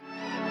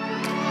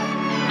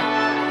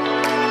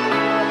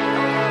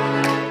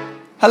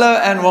Hello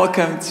and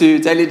welcome to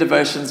Daily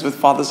Devotions with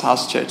Father's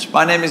House Church.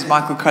 My name is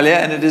Michael Collier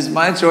and it is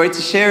my joy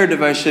to share a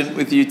devotion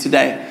with you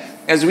today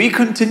as we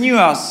continue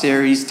our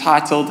series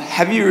titled,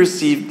 Have You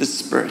Received the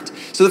Spirit?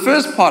 So the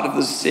first part of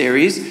this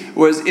series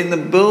was in the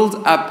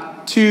build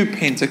up to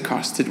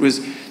Pentecost. It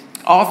was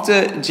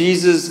after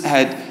Jesus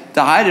had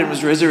died and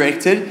was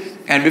resurrected,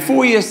 and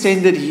before he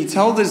ascended, he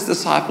told his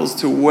disciples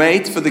to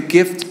wait for the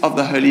gift of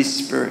the Holy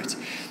Spirit.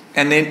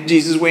 And then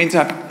Jesus went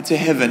up to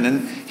heaven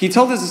and he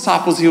told his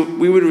disciples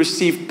we would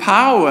receive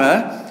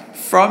power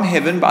from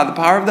heaven by the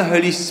power of the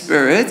Holy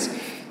Spirit.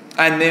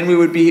 And then we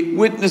would be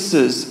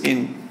witnesses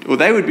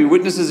they would be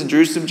witnesses in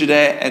Jerusalem,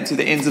 Judea, and to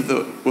the ends of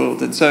the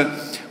world. And so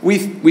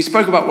we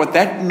spoke about what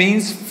that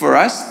means for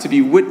us to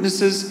be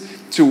witnesses,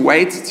 to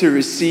wait to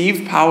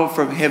receive power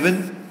from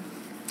heaven,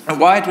 and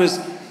why it was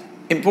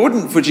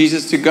important for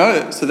Jesus to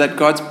go so that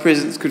God's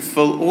presence could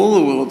fill all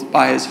the world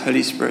by his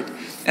Holy Spirit.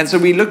 And so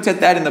we looked at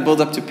that in the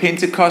build-up to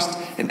Pentecost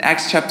in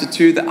Acts chapter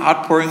 2, the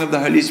outpouring of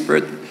the Holy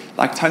Spirit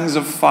like tongues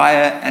of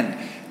fire, and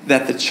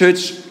that the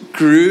church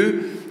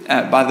grew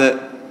by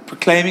the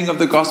proclaiming of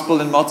the gospel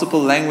in multiple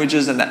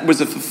languages, and that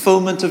was a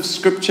fulfillment of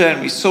Scripture,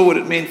 and we saw what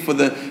it meant for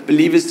the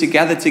believers to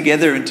gather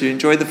together and to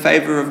enjoy the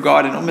favor of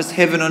God and almost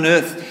heaven on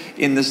earth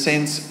in the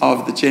sense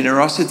of the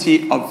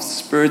generosity of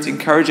Spirit,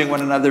 encouraging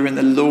one another in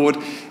the Lord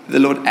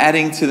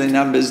adding to the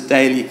numbers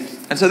daily.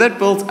 And so that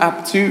built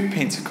up to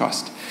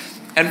Pentecost.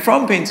 And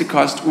from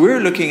Pentecost, we're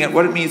looking at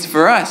what it means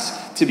for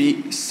us to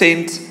be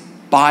sent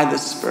by the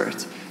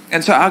Spirit.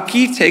 And so our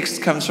key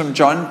text comes from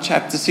John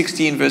chapter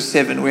 16, verse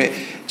 7, where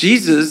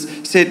Jesus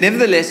said,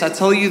 "Nevertheless, I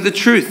tell you the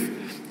truth.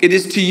 It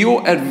is to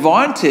your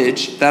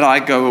advantage that I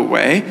go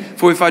away.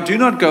 For if I do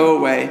not go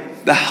away,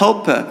 the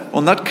Helper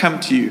will not come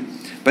to you.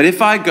 But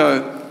if I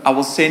go, I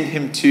will send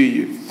him to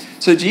you."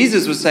 So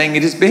Jesus was saying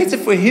it is better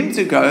for him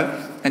to go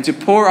and to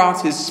pour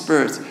out his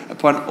Spirit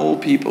upon all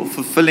people,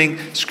 fulfilling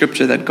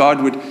Scripture, that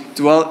God would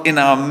dwell in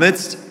our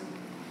midst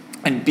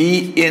and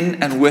be in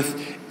and with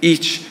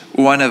each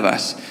one of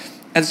us.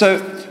 And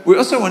so we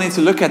also wanted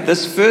to look at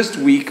this first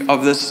week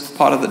of this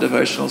part of the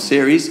devotional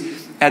series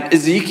at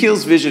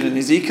Ezekiel's vision in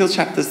Ezekiel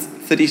chapter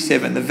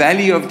 37, the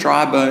valley of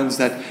dry bones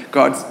that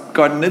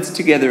God knits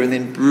together and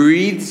then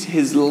breathes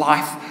his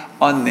life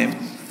on them.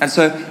 And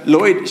so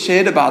Lloyd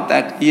shared about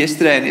that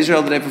yesterday in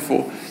Israel the day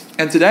before.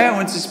 And today I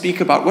want to speak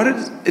about what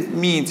does it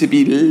mean to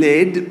be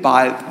led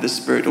by the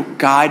Spirit or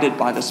guided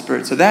by the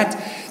Spirit. So that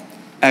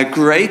a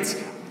great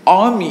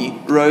army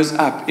rose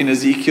up in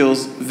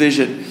Ezekiel's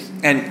vision.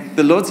 And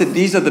the Lord said,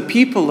 these are the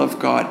people of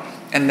God,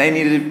 and they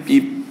needed to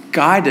be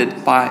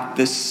guided by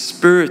the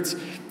Spirit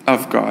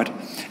of God.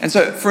 And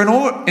so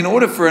in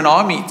order for an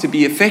army to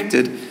be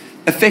effective,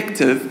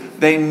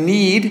 they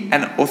need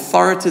an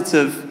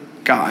authoritative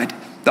guide.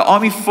 The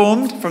army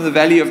formed from the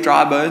valley of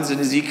dry bones in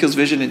Ezekiel's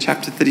vision in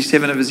chapter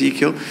 37 of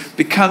Ezekiel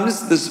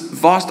becomes this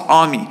vast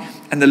army.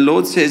 And the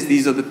Lord says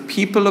these are the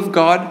people of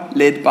God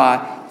led by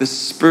the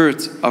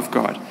Spirit of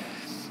God.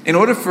 In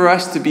order for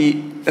us to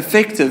be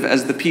effective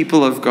as the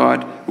people of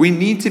God, we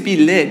need to be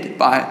led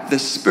by the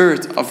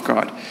Spirit of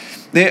God.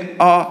 There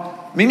are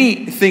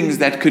many things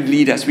that could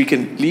lead us. We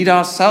can lead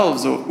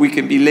ourselves, or we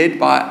can be led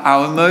by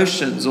our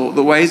emotions or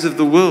the ways of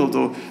the world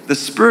or the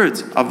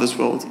spirit of this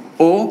world.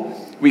 Or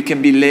we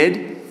can be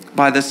led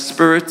by the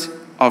Spirit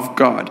of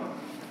God.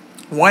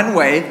 One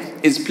way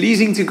is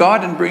pleasing to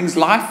God and brings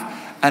life,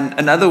 and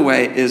another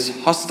way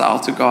is hostile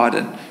to God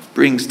and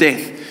brings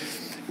death.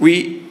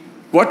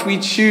 What we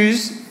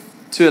choose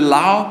to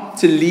allow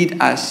to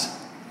lead us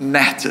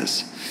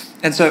matters.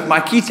 And so my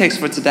key text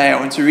for today I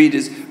want to read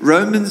is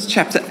Romans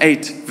chapter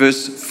 8,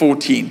 verse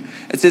 14.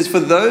 It says,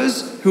 "For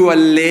those who are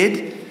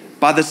led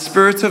by the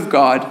Spirit of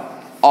God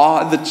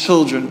are the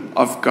children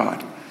of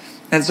God."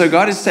 And so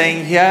God is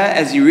saying here,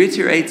 as he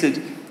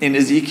reiterated in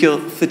Ezekiel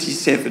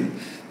 37,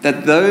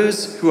 that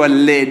those who are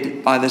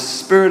led by the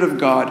Spirit of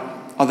God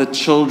are the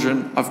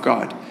children of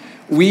God.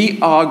 We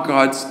are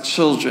God's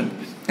children,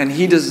 and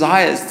he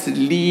desires to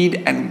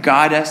lead and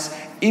guide us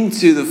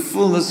into the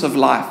fullness of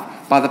life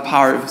by the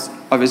power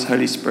of his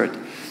Holy Spirit.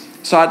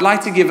 So I'd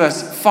like to give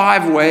us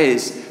 5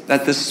 ways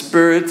that the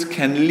Spirit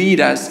can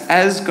lead us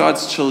as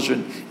God's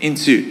children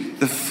into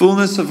the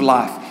fullness of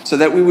life, so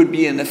that we would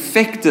be an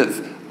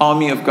effective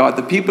army of God.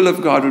 The people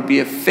of God would be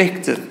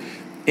effective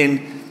in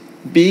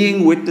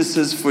being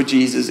witnesses for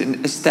Jesus, in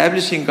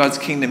establishing God's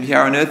kingdom here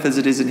on earth as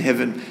it is in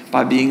heaven,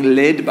 by being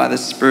led by the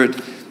Spirit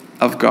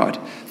of God.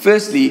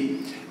 Firstly,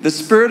 the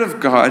Spirit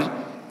of God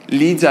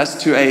leads us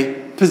to a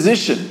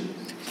position.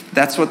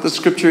 That's what the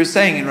Scripture is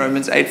saying in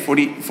Romans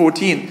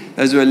 8:14.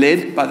 Those who are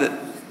led by the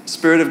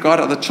Spirit of God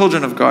are the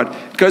children of God.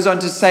 It goes on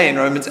to say in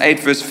Romans 8,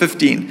 verse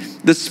 15,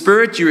 "The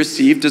Spirit you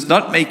received does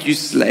not make you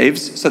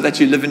slaves so that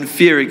you live in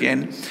fear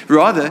again.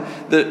 Rather,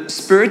 the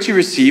Spirit you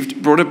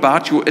received brought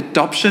about your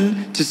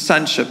adoption to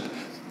sonship.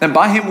 And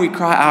by him we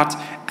cry out,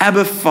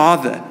 Abba,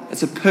 Father."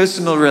 It's a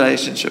personal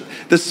relationship.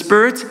 The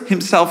Spirit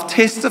himself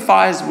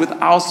testifies with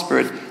our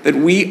spirit that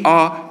we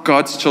are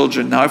God's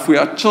children. Now, if we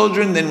are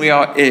children, then we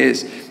are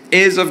heirs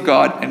of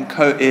God and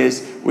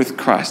co-heirs with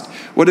Christ.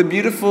 What a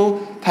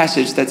beautiful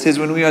passage that says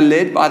when we are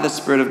led by the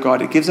Spirit of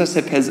God, it gives us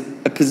a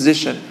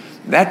position.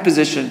 That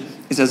position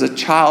is as a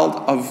child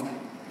of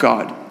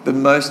God, the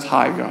Most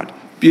High God.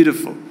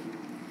 Beautiful.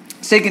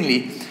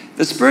 Secondly,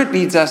 the Spirit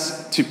leads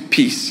us to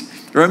peace.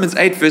 Romans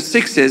 8 verse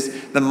 6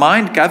 says, the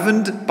mind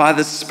governed by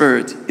the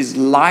Spirit is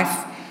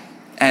life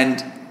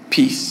and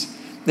peace.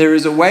 There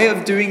is a way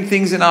of doing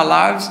things in our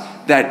lives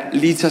that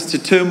leads us to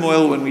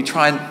turmoil when we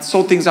try and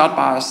sort things out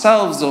by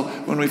ourselves or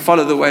when we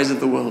follow the ways of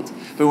the world.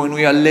 But when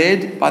we are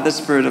led by the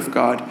Spirit of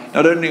God,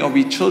 not only are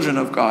we children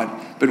of God,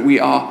 but we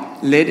are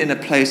led in a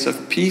place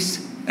of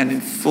peace and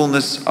in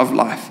fullness of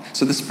life.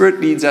 So the Spirit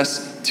leads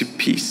us to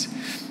peace.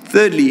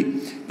 Thirdly,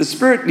 the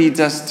Spirit leads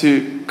us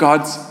to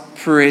God's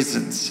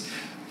presence.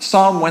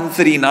 Psalm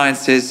 139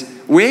 says,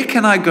 where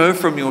can I go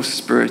from your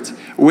Spirit?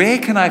 Where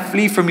can I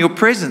flee from your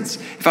presence?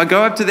 If I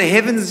go up to the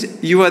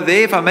heavens, you are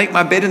there. If I make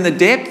my bed in the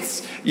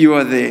depths, you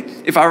are there.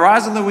 If I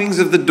rise on the wings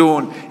of the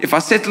dawn, if I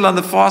settle on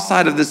the far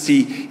side of the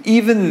sea,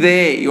 even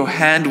there your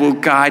hand will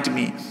guide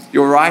me.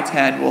 Your right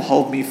hand will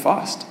hold me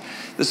fast.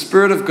 The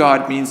Spirit of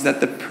God means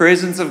that the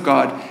presence of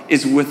God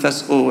is with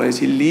us always.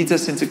 He leads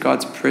us into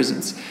God's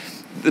presence.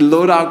 The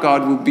Lord our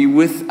God will be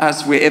with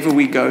us wherever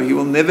we go. He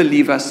will never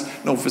leave us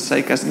nor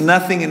forsake us.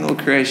 Nothing in all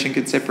creation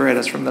can separate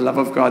us from the love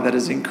of God that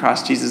is in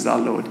Christ Jesus our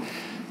Lord.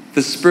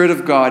 The Spirit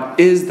of God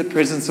is the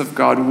presence of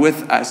God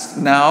with us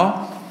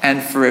now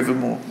and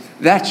forevermore.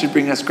 That should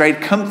bring us great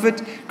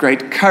comfort,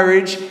 great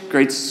courage,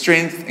 great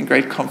strength, and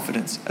great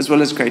confidence, as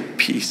well as great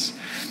peace.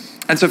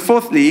 And so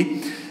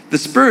fourthly, the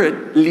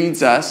Spirit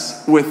leads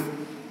us with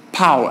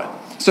power.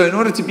 So in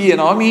order to be an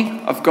army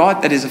of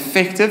God that is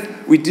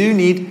effective, we do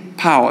need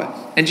power.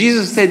 And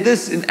Jesus said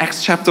this in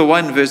Acts chapter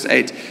 1, verse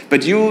 8,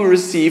 but you will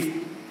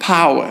receive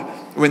power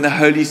when the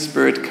Holy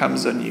Spirit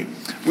comes on you.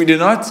 We do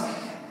not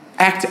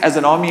act as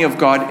an army of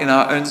God in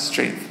our own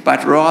strength,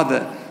 but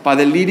rather by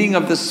the leading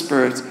of the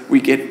Spirit, we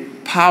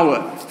get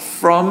power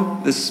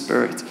from the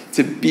Spirit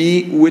to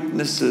be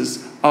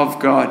witnesses of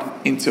God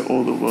into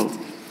all the world.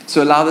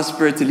 So allow the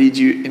Spirit to lead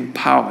you in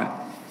power.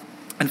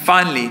 And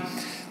finally,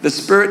 the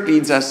Spirit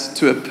leads us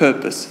to a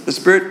purpose. The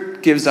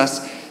Spirit gives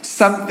us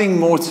something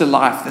more to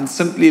life than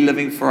simply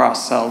living for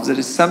ourselves. It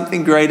is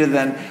something greater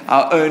than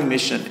our own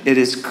mission. It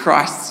is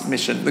Christ's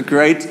mission, the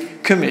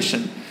Great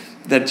Commission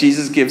that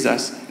Jesus gives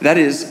us. That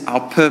is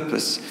our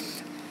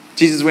purpose.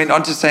 Jesus went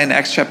on to say in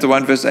Acts chapter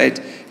 1, verse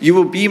 8, you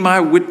will be my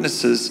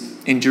witnesses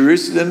in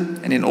Jerusalem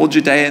and in all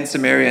Judea and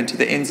Samaria and to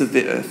the ends of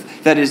the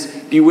earth. That is,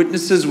 be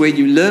witnesses where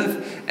you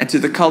live and to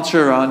the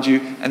culture around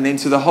you and then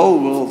to the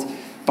whole world.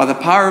 By the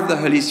power of the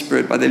Holy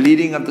Spirit, by the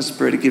leading of the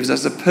Spirit, it gives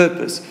us a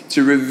purpose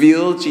to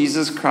reveal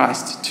Jesus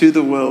Christ to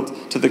the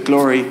world, to the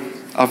glory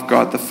of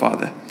God the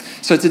Father.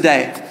 So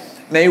today,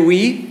 may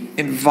we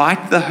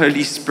invite the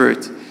Holy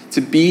Spirit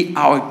to be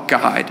our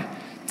guide,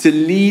 to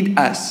lead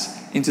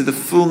us into the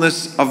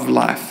fullness of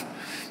life.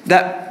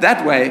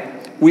 That way,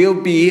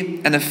 we'll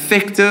be an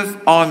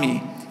effective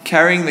army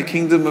carrying the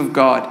kingdom of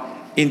God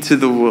into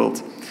the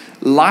world.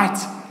 Light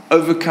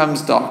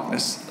overcomes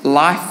darkness.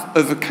 Life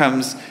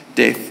overcomes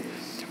death.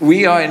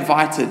 We are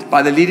invited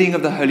by the leading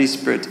of the Holy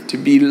Spirit to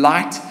be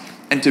light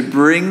and to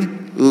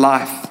bring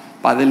life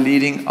by the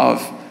leading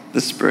of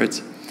the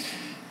Spirit.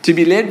 To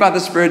be led by the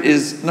Spirit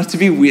is not to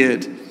be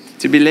weird.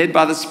 To be led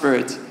by the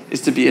Spirit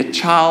is to be a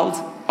child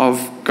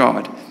of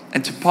God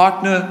and to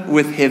partner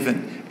with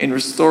heaven in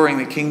restoring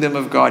the kingdom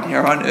of God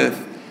here on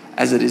earth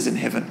as it is in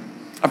heaven.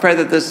 I pray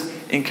that this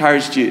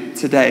encouraged you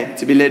today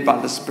to be led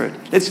by the Spirit.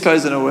 Let's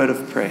close in a word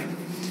of prayer.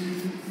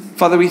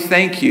 Father, we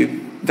thank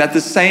you that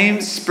the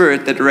same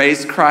Spirit that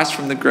raised Christ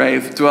from the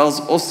grave dwells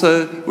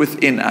also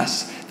within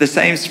us. The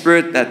same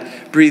Spirit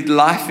that breathed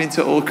life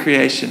into all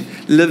creation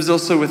lives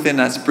also within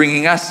us,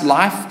 bringing us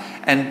life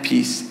and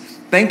peace.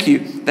 Thank you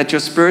that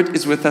your Spirit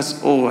is with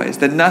us always,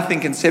 that nothing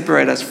can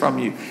separate us from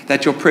you,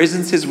 that your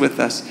presence is with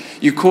us.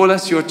 You call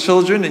us your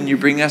children and you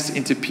bring us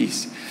into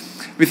peace.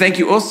 We thank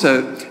you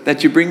also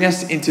that you bring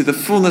us into the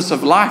fullness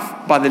of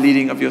life by the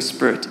leading of your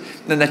Spirit,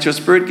 and that your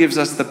Spirit gives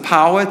us the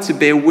power to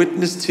bear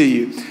witness to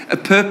you, a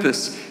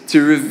purpose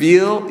to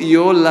reveal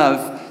your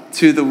love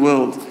to the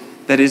world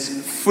that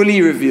is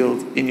fully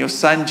revealed in your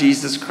Son,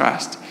 Jesus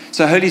Christ.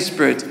 So Holy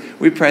Spirit,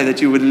 we pray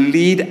that you would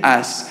lead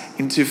us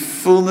into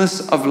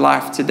fullness of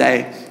life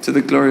today to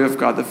the glory of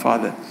God the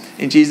Father.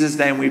 In Jesus'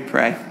 name we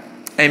pray.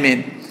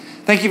 Amen.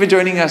 Thank you for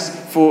joining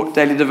us for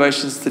Daily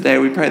Devotions today.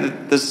 We pray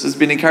that this has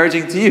been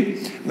encouraging to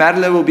you.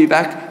 Madeline will be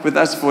back with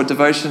us for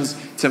devotions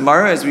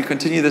tomorrow as we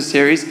continue the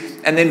series.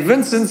 And then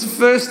Vincent's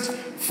first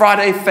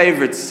Friday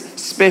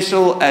favorites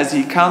special as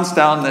he counts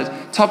down the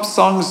top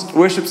songs,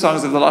 worship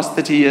songs of the last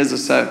 30 years or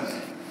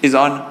so is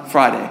on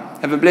Friday.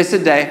 Have a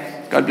blessed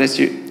day. God bless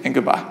you and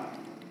goodbye.